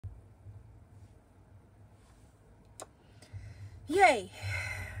Yay!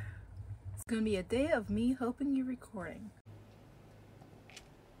 It's gonna be a day of me hoping you're recording.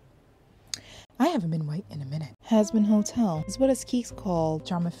 I haven't been white in a minute. Hazbin Hotel is what us geeks call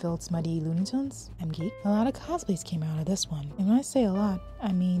drama-filled smutty Looney Tunes. I'm geek. A lot of cosplays came out of this one. And when I say a lot,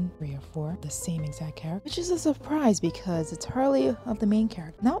 I mean 3 or 4, the same exact character. Which is a surprise because it's hardly of the main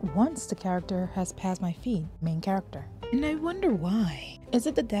character. Not once the character has passed my feed, main character. And I wonder why. Is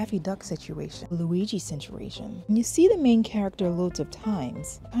it the Daffy Duck situation? The Luigi situation? When you see the main character loads of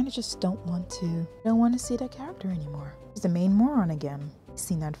times, I kinda just don't want to see that character anymore. It's the main moron again.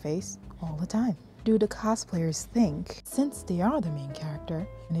 Seen that face all the time. Do the cosplayers think, since they are the main character,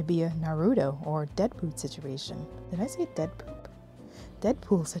 can it be a Naruto or Deadpool situation? Did I say Deadpool?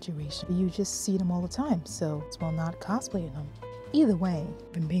 Deadpool situation. You just see them all the time, so it's well not cosplaying them. Either way,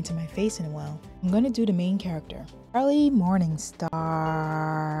 I've been painting my face in a while. I'm gonna do the main character. Charlie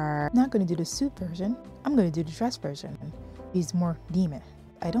Morningstar. Not gonna do the suit version. I'm gonna do the dress version. He's more demon.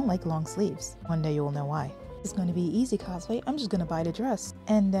 I don't like long sleeves. One day you'll know why. It's going to be easy cosplay. I'm just going to buy the dress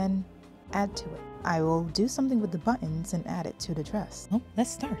and then add to it. I will do something with the buttons and add it to the dress. Well,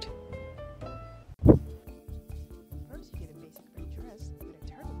 let's start. First, you get a basic gray dress with a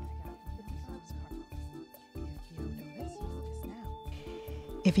turtleneck out with the arms cut off. If you don't know this, you know this now.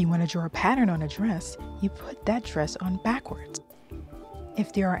 If you want to draw a pattern on a dress, you put that dress on backwards.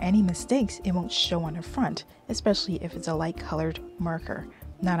 If there are any mistakes, it won't show on the front, especially if it's a light-colored marker.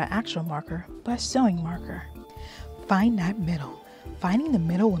 Not an actual marker, but a sewing marker. Find that middle. Finding the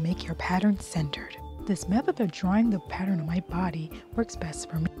middle will make your pattern centered. This method of drawing the pattern on my body works best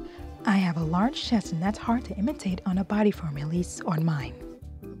for me. I have a large chest and that's hard to imitate on a body form, at least on mine.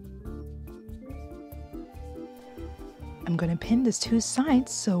 I'm going to pin these 2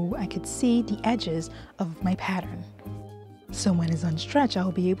 sides so I could see the edges of my pattern. So when it's unstretched, I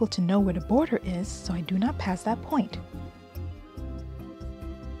will be able to know where the border is so I do not pass that point.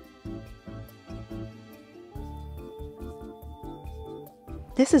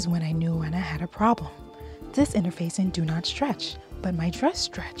 This is when I knew when I had a problem. This interfacing do not stretch, but my dress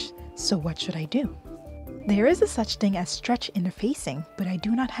stretch, so what should I do? There is a such thing as stretch interfacing, but I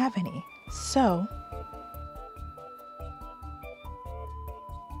do not have any, so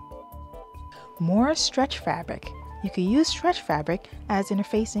more stretch fabric. You could use stretch fabric as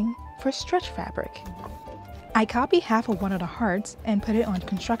interfacing for stretch fabric. I copy half of one of the hearts and put it on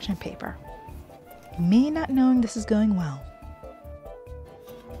construction paper. Me not knowing this is going well.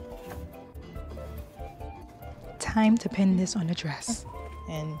 Time to pin this on the dress.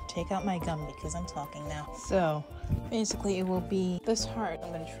 And take out my gum because I'm talking now. So basically it will be this heart.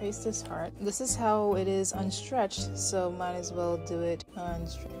 I'm going to trace this heart. This is how it is unstretched, so might as well do it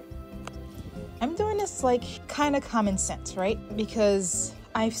unstretched. I'm doing this like kind of common sense, right? Because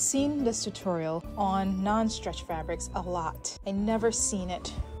I've seen this tutorial on non-stretch fabrics a lot. I never seen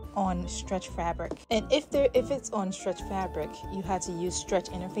it on stretch fabric, and if it's on stretch fabric, you had to use stretch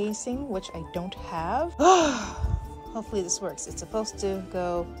interfacing, which I don't have. Hopefully this works. It's supposed to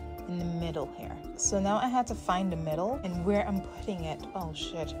go in the middle here. So now I had to find the middle and where I'm putting it. Oh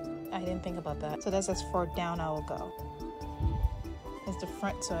shit, I didn't think about that. So that's as far down I will go. It's the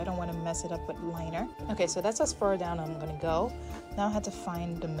front, so I don't want to mess it up with liner. Okay, so that's as far down I'm gonna go. Now I had to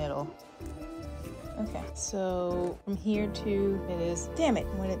find the middle. Okay, so from here to it is, damn it,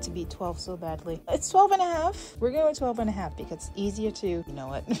 I want it to be 12 so badly. It's 12 and a half. We're going with 12 and a half because it's easier to, you know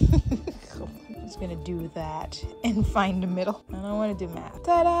what? I'm just gonna do that and find the middle. I don't want to do math.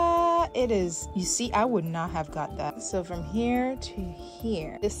 Ta-da! It is. You see, I would not have got that. So from here to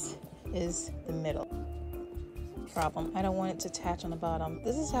here, this is the middle. Problem. I don't want it to attach on the bottom.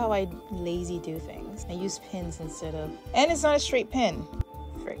 This is how I lazy do things. I use pins instead of, and it's not a straight pin.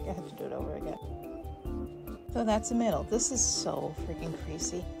 Frick, I have to do it over again. So that's the middle. This is so freaking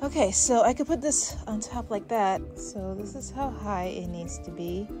crazy. Okay, so I could put this on top like that. So this is how high it needs to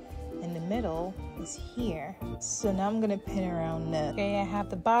be. And the middle is here. So now I'm gonna pin around this. Okay, I have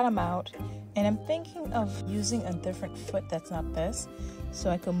the bottom out. And I'm thinking of using a different foot that's not this, so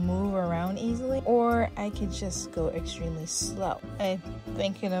I can move around easily. Or I could just go extremely slow. I'm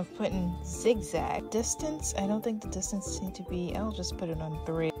thinking of putting zigzag. Distance, I don't think the distance needs to be, I'll just put it on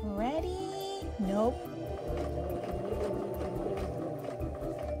 3. Ready? Nope.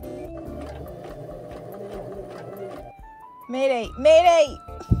 Mayday! Mayday!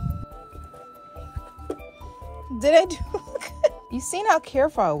 Did I do good? You seen how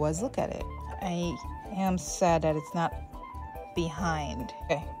careful I was? Look at it. I am sad that it's not behind.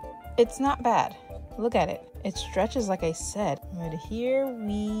 Okay. It's not bad. Look at it. It stretches like I said. Right here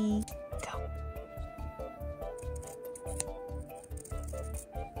we go.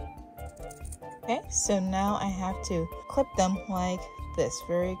 Okay, so now I have to clip them like this,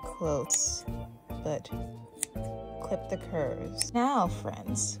 very close, but clip the curves. Now,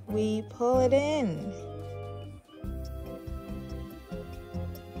 friends, we pull it in.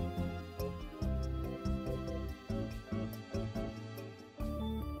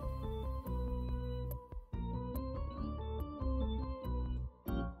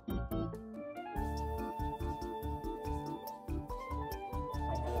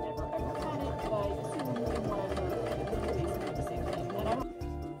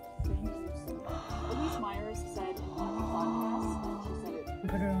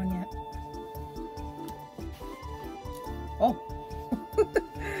 Put it on yet. Oh.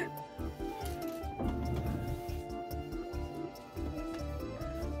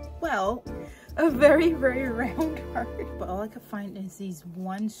 Well, a very, very round heart. But all I could find is these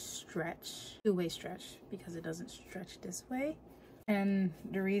one stretch, two-way stretch, because it doesn't stretch this way. And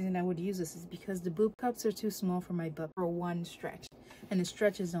the reason I would use this is because the boob cups are too small for my butt for one stretch. And the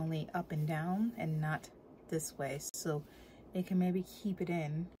stretch is only up and down and not this way. So it can maybe keep it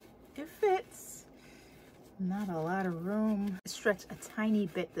in. It fits. Not a lot of room. Stretch a tiny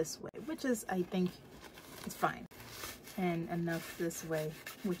bit this way, which is, I think, it's fine. And enough this way,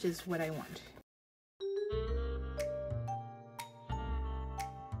 which is what I want.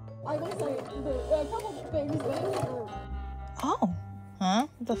 I will say a couple things that Oh, huh?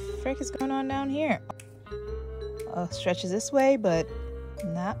 What the frick is going on down here? Oh, stretches this way, but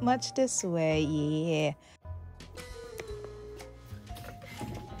not much this way. Yeah.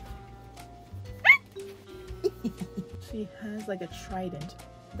 She has like a trident.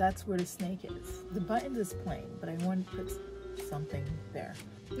 That's where the snake is. The button is plain, but I want to put something there.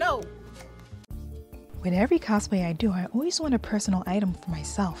 No! With every cosplay I do, I always want a personal item for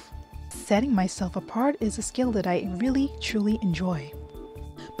myself. Setting myself apart is a skill that I really, truly enjoy.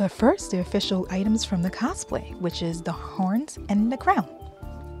 But first, the official items from the cosplay, which is the horns and the crown.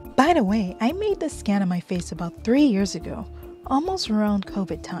 By the way, I made this scan on my face about 3 years ago, almost around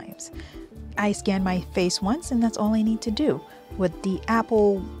COVID times. I scanned my face once and that's all I need to do. With the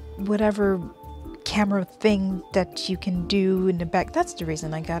Apple whatever camera thing that you can do in the back. That's the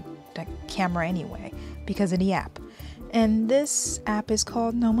reason I got that camera anyway, because of the app. And this app is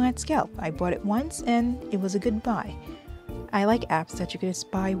called Nomad Scalp. I bought it once and it was a good buy. I like apps that you can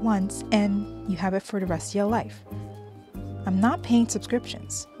just buy once and you have it for the rest of your life. I'm not paying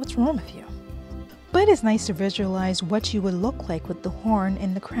subscriptions. What's wrong with you? But it's nice to visualize what you would look like with the horn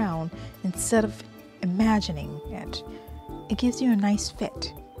and the crown instead of imagining it. It gives you a nice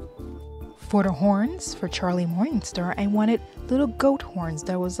fit. For the horns, for Charlie Morningstar, I wanted little goat horns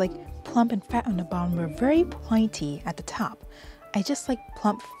that was like plump and fat on the bottom, but very pointy at the top. I just like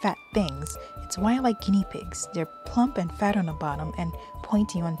plump, fat things. It's why I like guinea pigs. They're plump and fat on the bottom and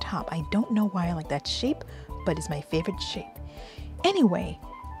pointy on top. I don't know why I like that shape, but it's my favorite shape. Anyway,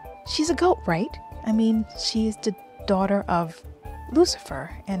 she's a goat, right? I mean, she's the daughter of Lucifer,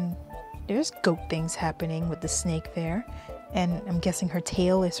 and there's goat things happening with the snake there. And I'm guessing her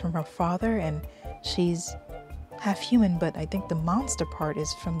tail is from her father, and she's half human, but I think the monster part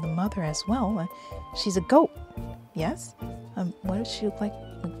is from the mother as well. She's a goat, yes? What does she look like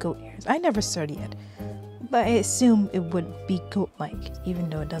with goat ears? I never saw it yet, but I assume it would be goat-like, even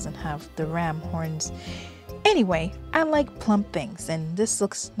though it doesn't have the ram horns. Anyway, I like plump things, and this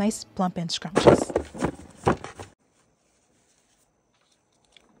looks nice, plump, and scrumptious.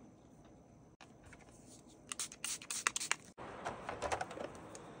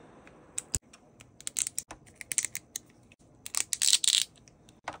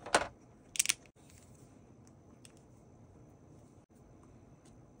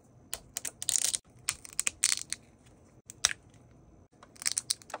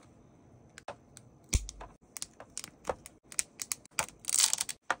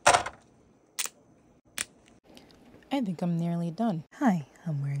 I think I'm nearly done. Hi,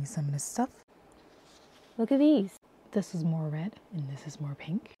 I'm wearing some of this stuff. Look at these. This is more red and this is more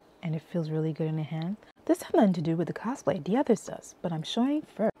pink, and it feels really good in the hand. This has nothing to do with the cosplay, the others does, but I'm showing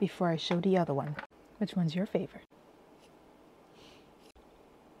first before I show the other one. Which one's your favorite?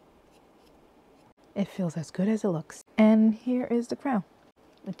 It feels as good as it looks. And here is the crown.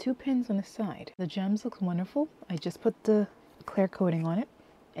 The 2 pins on the side. The gems look wonderful. I just put the clear coating on it,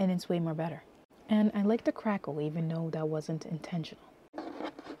 and it's way more better. And I like the crackle, even though that wasn't intentional.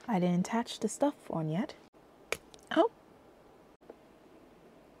 I didn't attach the stuff on yet. Oh.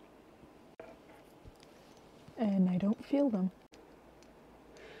 And I don't feel them.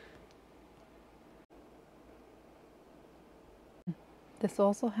 This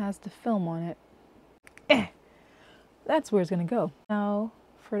also has the film on it. That's where it's gonna go. Now,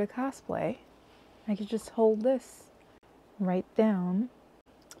 for the cosplay, I could just hold this right down.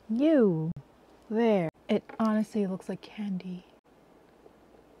 You, there. It honestly looks like candy.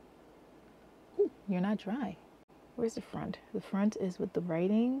 Ooh, you're not dry. Where's the front? The front is with the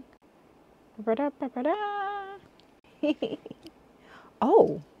writing.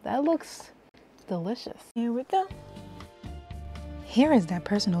 Oh, that looks delicious. Here we go. Here is that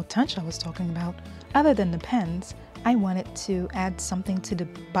personal touch I was talking about. Other than the pens, I wanted to add something to the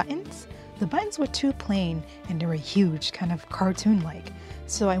buttons. The buttons were too plain and they were huge, kind of cartoon-like.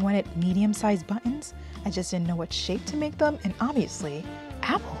 So I wanted medium-sized buttons. I just didn't know what shape to make them, and obviously,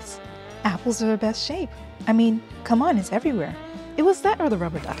 apples. Apples are the best shape. I mean, come on, it's everywhere. It was that or the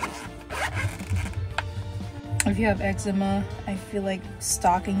rubber duck. If you have eczema, I feel like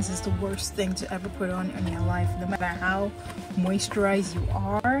stockings is the worst thing to ever put on in your life. No matter how moisturized you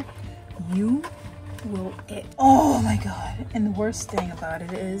are, you will itch. Oh my god. And the worst thing about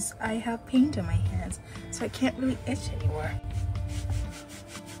it is I have paint on my hands, so I can't really itch anymore.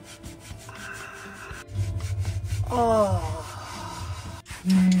 Oh.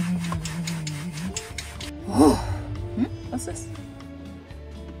 Oh. What's this?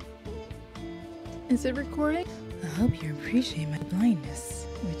 Is it recording? I hope you appreciate my blindness,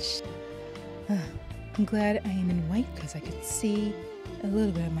 which I'm glad I am in white because I could see a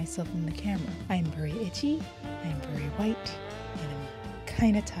little bit of myself in the camera. I am very itchy, I am very white, and I'm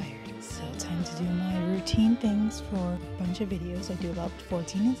kind of tired. So time to do my routine things for a bunch of videos. I do about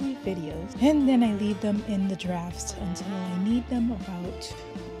 14 of these videos, and then I leave them in the drafts until I need them about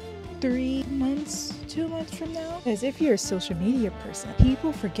 3 months, 2 months from now. Because if you're a social media person,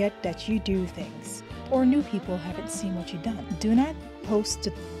 people forget that you do things, or new people haven't seen what you've done. Do not post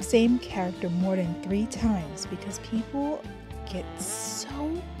the same character more than 3 times because people get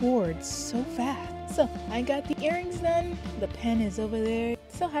so bored so fast. So I got the earrings done, the pen is over there.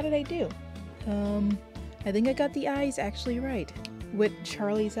 So how did I do? I think I got the eyes actually right. With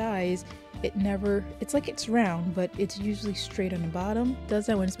Charlie's eyes, it's like it's round, but it's usually straight on the bottom. Does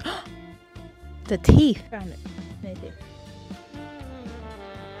that when it's the teeth. Found it. Right there.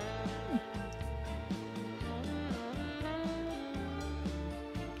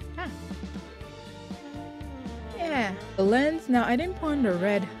 Yeah. The lens, now I didn't put on the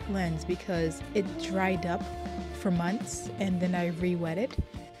red lens because it dried up for months and then I re-wet it.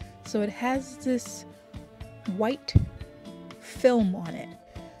 So it has this white film on it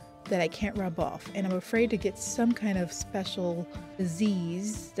that I can't rub off, and I'm afraid to get some kind of special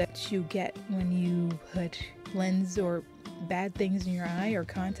disease that you get when you put lens or bad things in your eye or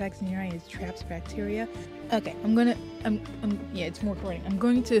contacts in your eye. It traps bacteria. Okay, yeah, it's more recording. I'm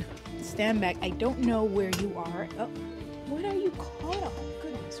going to stand back. I don't know where you are. Oh, what are you caught on?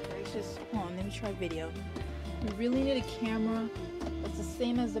 Goodness gracious. Hold on, let me try video. You really need a camera. It's the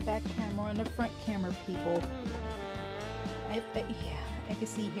same as the back camera and the front camera, people. Yeah, I can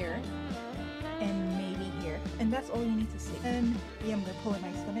see here and maybe here, and that's all you need to see. And yeah, I'm gonna pull in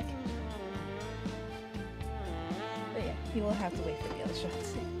my stomach. But yeah, you will have to wait for the other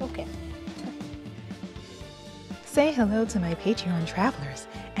shots. Okay. Say hello to my Patreon travelers: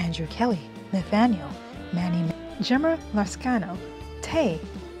 Andrew Kelly, Nathaniel, Manny, Gemma Lascano, Tay,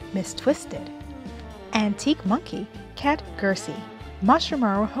 Miss Twisted, Antique Monkey, Cat Gersey,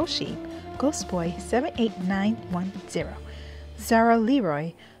 Mashimaru Hoshi, Ghostboy 78910, Zara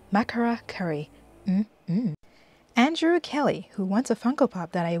Leroy, Makara Curry, Andrew Kelly, who wants a Funko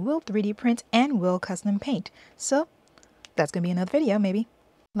Pop that I will 3D print and will custom paint. So that's gonna be another video, maybe.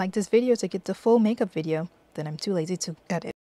 Like this video to get the full makeup video, then I'm too lazy to edit.